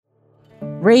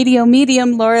Radio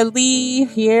medium Laura Lee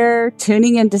here,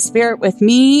 tuning into Spirit with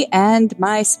me and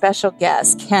my special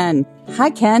guest, Ken.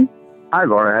 Hi, Ken. Hi,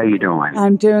 Laura. How you doing?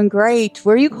 I'm doing great.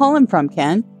 Where are you calling from,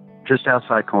 Ken? Just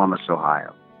outside Columbus,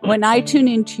 Ohio. When I tune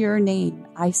into your name,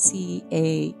 I see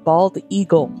a bald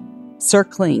eagle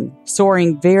circling,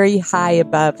 soaring very high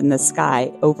above in the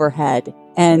sky overhead.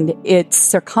 And its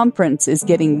circumference is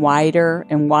getting wider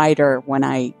and wider when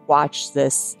I watch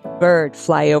this bird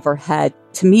fly overhead.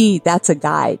 To me, that's a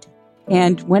guide.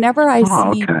 And whenever I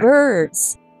see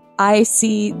birds, I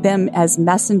see them as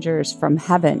messengers from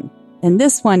heaven. And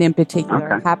this one in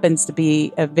particular happens to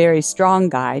be a very strong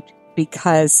guide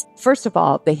because, first of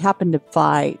all, they happen to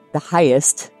fly the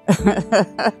highest. They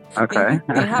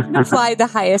happen to fly the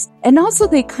highest. And also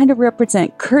they kind of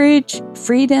represent courage,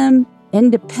 freedom,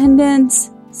 independence,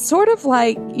 sort of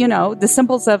like, the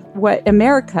symbols of what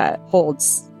America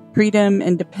holds, freedom,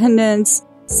 independence.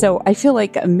 So I feel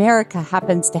like America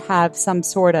happens to have some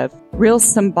sort of real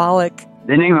symbolic.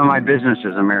 The name of my business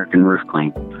is American Roof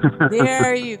Clean.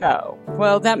 There you go.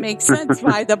 Well, that makes sense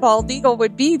why the bald eagle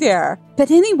would be there.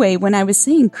 But anyway, when I was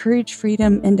saying courage,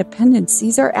 freedom, independence,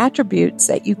 these are attributes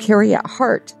that you carry at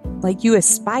heart. Like you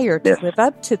aspire to live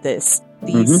up to these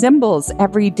symbols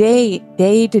every day,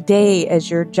 day to day as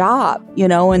your job,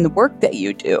 in the work that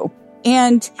you do.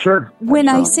 And when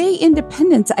I say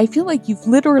independence, I feel like you've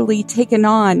literally taken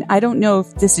on, I don't know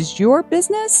if this is your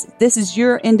business. This is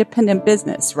your independent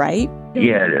business, right?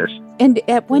 Yeah, it is. And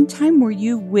at one time, were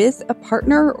you with a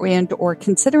partner or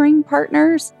considering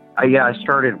partners? Yeah, I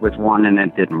started with one and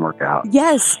it didn't work out.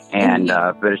 Yes.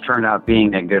 But it turned out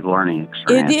being a good learning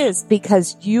experience. It is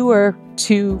because you are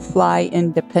to fly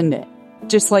independent,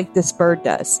 just like this bird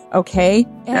does. Okay.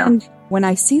 And when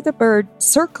I see the bird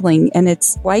circling and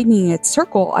it's widening its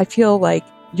circle, I feel like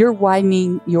you're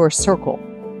widening your circle.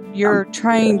 You're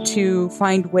trying to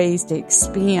find ways to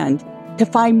expand, to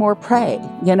find more prey.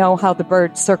 You know how the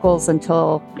bird circles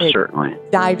until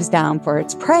it dives down for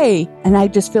its prey. And I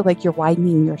just feel like you're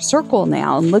widening your circle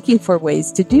now and looking for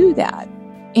ways to do that.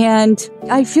 And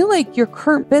I feel like your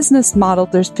current business model,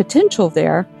 there's potential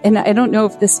there. And I don't know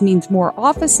if this means more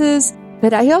offices,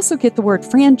 but I also get the word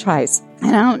franchise.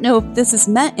 And I don't know if this has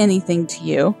meant anything to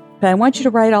you, but I want you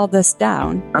to write all this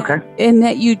down. Okay. And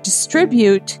that you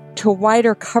distribute to a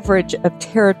wider coverage of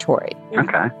territory.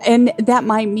 Okay. And that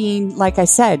might mean, like I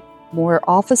said, more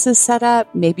offices set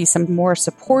up, maybe some more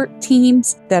support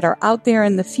teams that are out there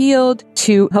in the field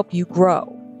to help you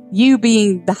grow. You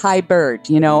being the high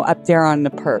bird, up there on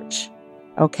the perch.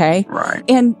 Okay? Right.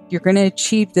 And you're going to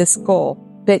achieve this goal.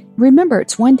 But remember,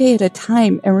 it's one day at a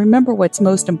time. And remember what's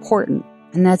most important.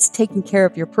 And that's taking care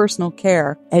of your personal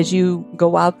care as you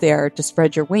go out there to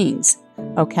spread your wings.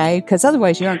 Okay? Because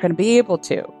otherwise you aren't going to be able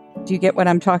to. Do you get what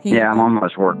I'm talking about? Yeah, I'm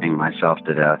almost working myself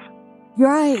to death.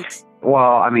 Right.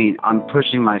 Well, I'm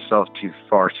pushing myself too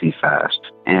far too fast.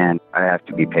 And I have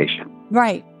to be patient.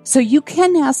 Right. So you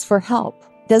can ask for help.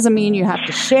 Doesn't mean you have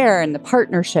to share in the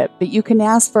partnership, but you can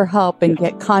ask for help and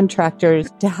get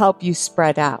contractors to help you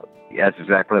spread out. Yeah, that's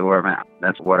exactly where I'm at.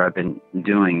 That's what I've been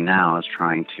doing now is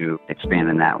trying to expand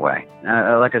in that way.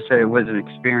 Like I said, it was an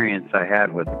experience I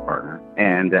had with a partner,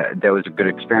 and that was a good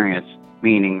experience,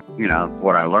 meaning,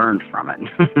 what I learned from it.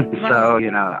 So,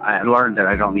 I learned that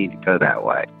I don't need to go that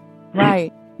way.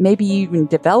 Right. Maybe you even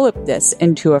develop this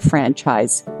into a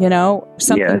franchise,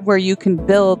 something where you can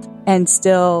build and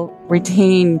still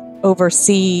retain,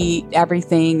 oversee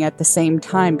everything at the same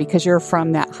time because you're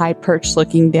from that high perch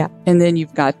looking down and then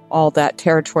you've got all that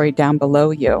territory down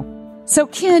below you. So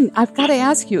Ken, I've got to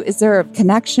ask you, is there a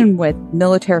connection with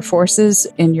military forces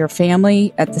in your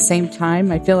family at the same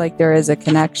time? I feel like there is a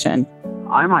connection.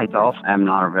 I myself am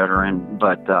not a veteran,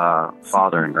 but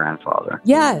father and grandfather.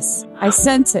 Yes, I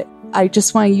sense it. I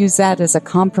just want to use that as a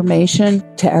confirmation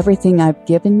to everything I've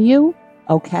given you,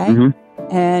 okay?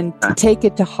 Mm-hmm. And to take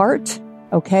it to heart,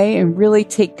 okay? And really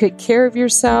take good care of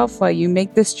yourself while you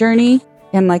make this journey.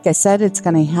 And like I said, it's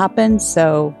going to happen,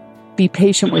 so be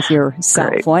patient with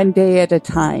yourself one day at a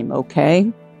time,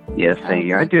 okay? Yes, thank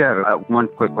you. I do have one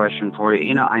quick question for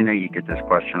you. I know you get this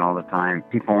question all the time.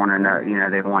 People want to know,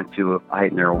 they want to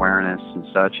heighten their awareness and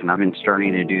such, and I've been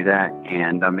starting to do that,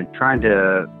 and I've been trying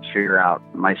to figure out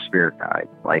my spirit guide,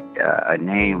 like a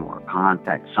name or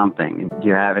contact, something. Do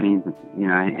you have anything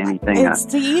it's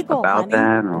the eagle, about honey.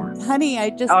 that? Or? Honey, I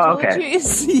just told you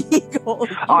it's the eagle.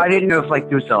 Oh, I didn't know if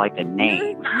there was a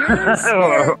name. Your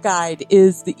spirit guide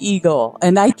is the eagle,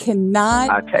 and I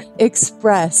cannot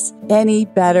express any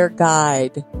better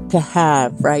guide to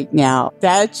have right now.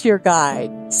 That's your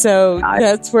guide. So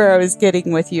that's where I was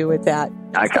getting with you with that.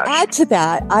 I To got you. add to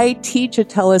that, I teach a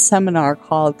teleseminar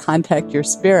called Contact Your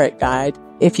Spirit Guide.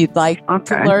 If you'd like to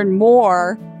Okay. learn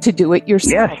more, to do it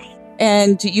yourself. Yes.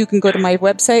 And you can go to my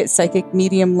website,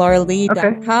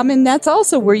 psychicmediumlauralee.com, and that's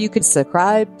also where you can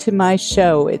subscribe to my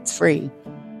show. It's free.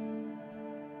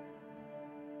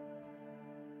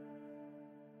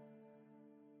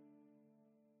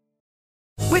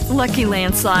 With Lucky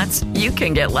Land Slots, you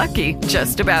can get lucky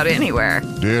just about anywhere.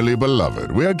 Dearly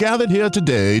beloved, we are gathered here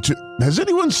today to... Has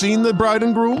anyone seen the bride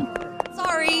and groom?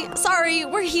 Sorry,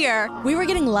 we're here. We were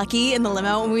getting lucky in the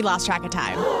limo and we lost track of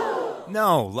time.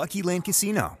 No, Lucky Land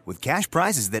Casino, with cash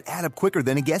prizes that add up quicker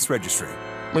than a guest registry.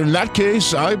 In that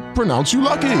case, I pronounce you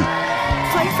lucky.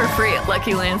 Play for free at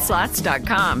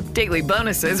LuckyLandSlots.com. Daily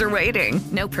bonuses are waiting.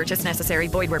 No purchase necessary.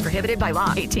 Void where prohibited by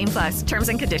law. 18+. Terms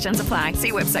and conditions apply.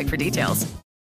 See website for details.